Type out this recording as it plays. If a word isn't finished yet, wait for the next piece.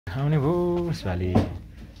आउने भो यसपालि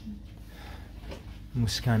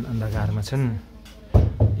मुस्कान अन्धकारमा छन्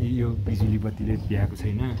यो बिजुली बत्तीले भ्याएको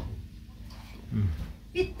छैन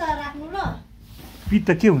पित्त राख्नु ल पित्त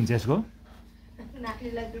के हुन्छ यसको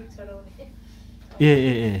नानीलाई दुध छोडाउने ए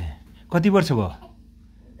ए ए कति वर्ष भयो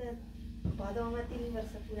भदौमा 3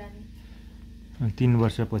 वर्ष पुरानो 3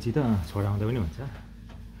 वर्षपछि त छोडाउँदा पनि हुन्छ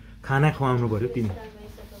खाना खुवाउनु पर्यो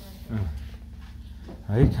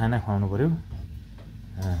है खाना खुवाउनु पर्यो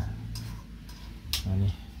अनि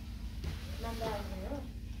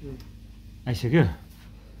आइसक्यो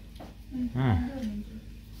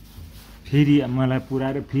फेरि मलाई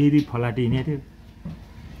पुऱ्याएर फेरि फलाटे हिँडेको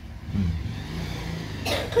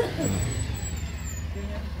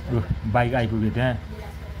थियो बाइक आइपुग्यो त्यहाँ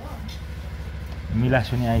मिलास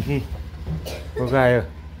पनि आयो कि को आयो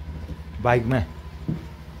बाइकमा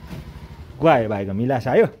को आयो बाइकमा मिलास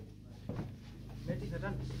आयो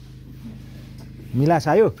मिलास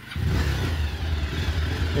आयो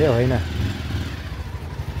ए होइन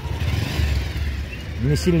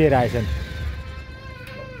मिसिन लिएर आएछन्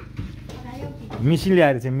मिसिन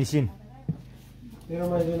ल्याएर चाहिँ मिसिन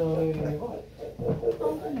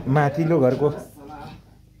माथिल्लो घरको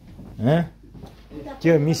के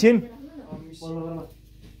हो मिसिन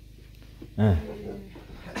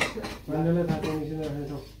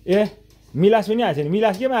ए मिलास पनि आएछ नि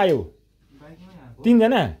मिलास केमा आयो 3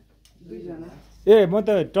 जना ए म त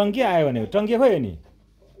टङ्की आयो भने टङ्की खोइ नि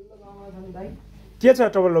के छ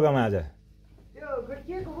टबललोगामा आज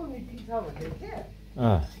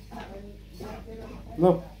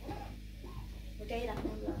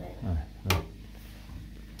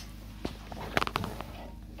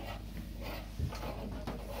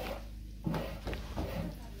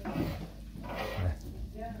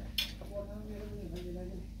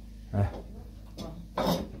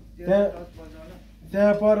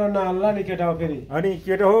त्यहाँ पर नहल्ला नि केटा हो फेरि अनि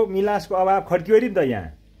केटा हो मिलासको अभाव खड्कियो नि त यहाँ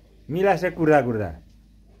मिलास कुर्दा कुर्दा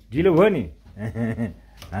ढिलो भयो नि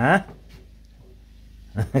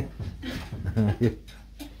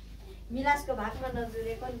मिलासको भागमा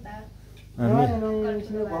नजुरेको नि त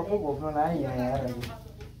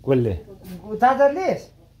कसले चार्जरले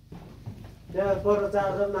त्यहाँ पर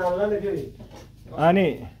चार्जर नहल्ला नि फेरि अनि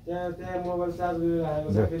त्यहाँ मोबाइल चार्ज गरिरहेको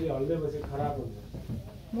छ फेरि हल्दैपछि खराब हुन्छ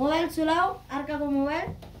मोबाइल चलाऊ अर्काको मोबाइल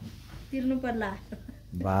तिर्नु पर्ला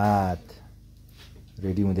भात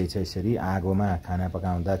रेडी हुँदैछ यसरी आगोमा खाना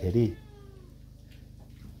पकाउँदाखेरि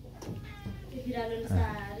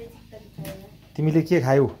तिमीले के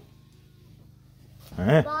खायौ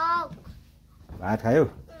भात खायौ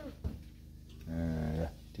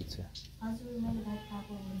ठिक छ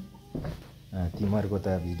तिमीहरूको त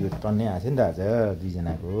भिडियो टन्नै आएको थियो नि त आज 2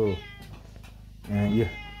 जनाको यो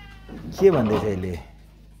के भन्दैछ यसले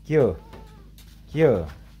के हो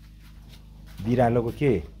बिरालोको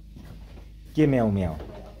के म्याउ म्याउ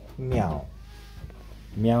म्याउ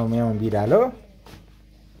म्याउ म्याउ बिरालो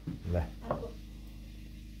ल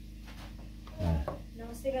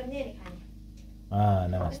नमस्ते गर्ने नि खाने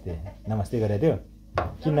नमस्ते नमस्ते गरे थियो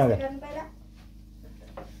किन नगरे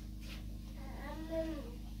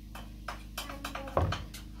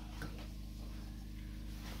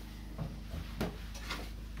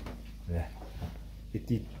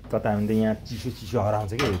यति तताउँदै यहाँ चिसो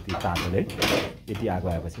हराउँछ क्या यति तातोले यति आगो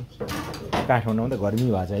आएपछि काठमाडौँमा त गर्मी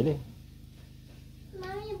भएको छ अहिले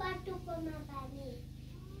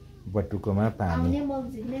बटुकोमा पानी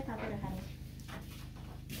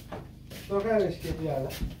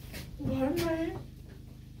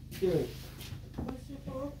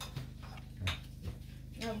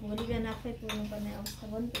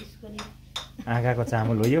आँखाको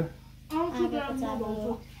चामल हो यो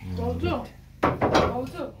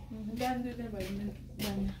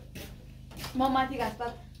म माथि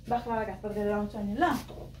घाँसपात बाख्रालाई घाँसपात गरेर आउँछु नि ल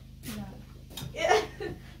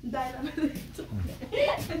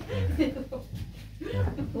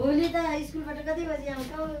भोलि त स्कुलबाट कति बजी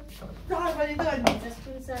आउँछौ 4 बजी त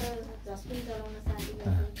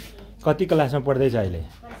कति क्लासमा पढ्दैछ अहिले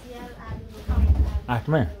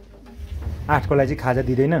 8मा 8को लागि चाहिँ खाजा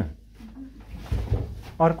दिँदैन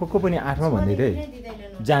अर्को पनि 8मा भन्दै थिए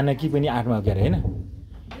जानकी पनि 8मा हो के अरे होइन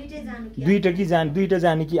दुईटा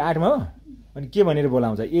जाने कि 8मा हो अनि के भनेर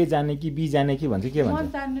बोलाउँछ ए जाने कि बी जाने कि भन्छ के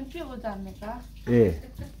भन्छ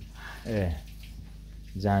ए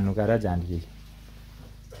जानुका र जानकी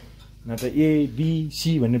न त ए बी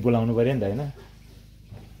सी भन्ने बोलाउनु पर्यो नि त होइन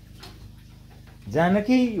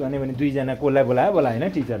जानकी भने 2 जना कसलाई बोलायो होइन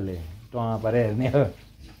टिचरले टमा परे हेर्ने हो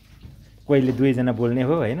कोहीले 2 जना बोल्ने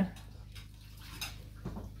हो होइन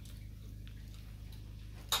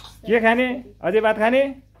के खाने अझै भात खाने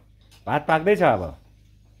भात पाक्दैछ अब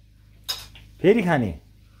फेरि खाने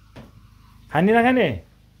खाने नखाने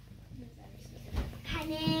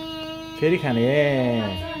फेरि खाने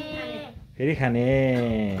फेरि खाने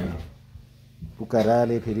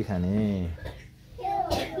पुकाराले फेरि खाने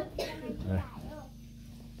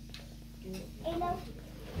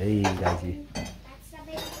है गाइजी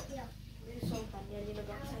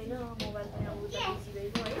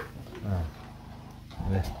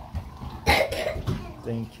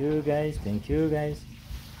Thank you guys.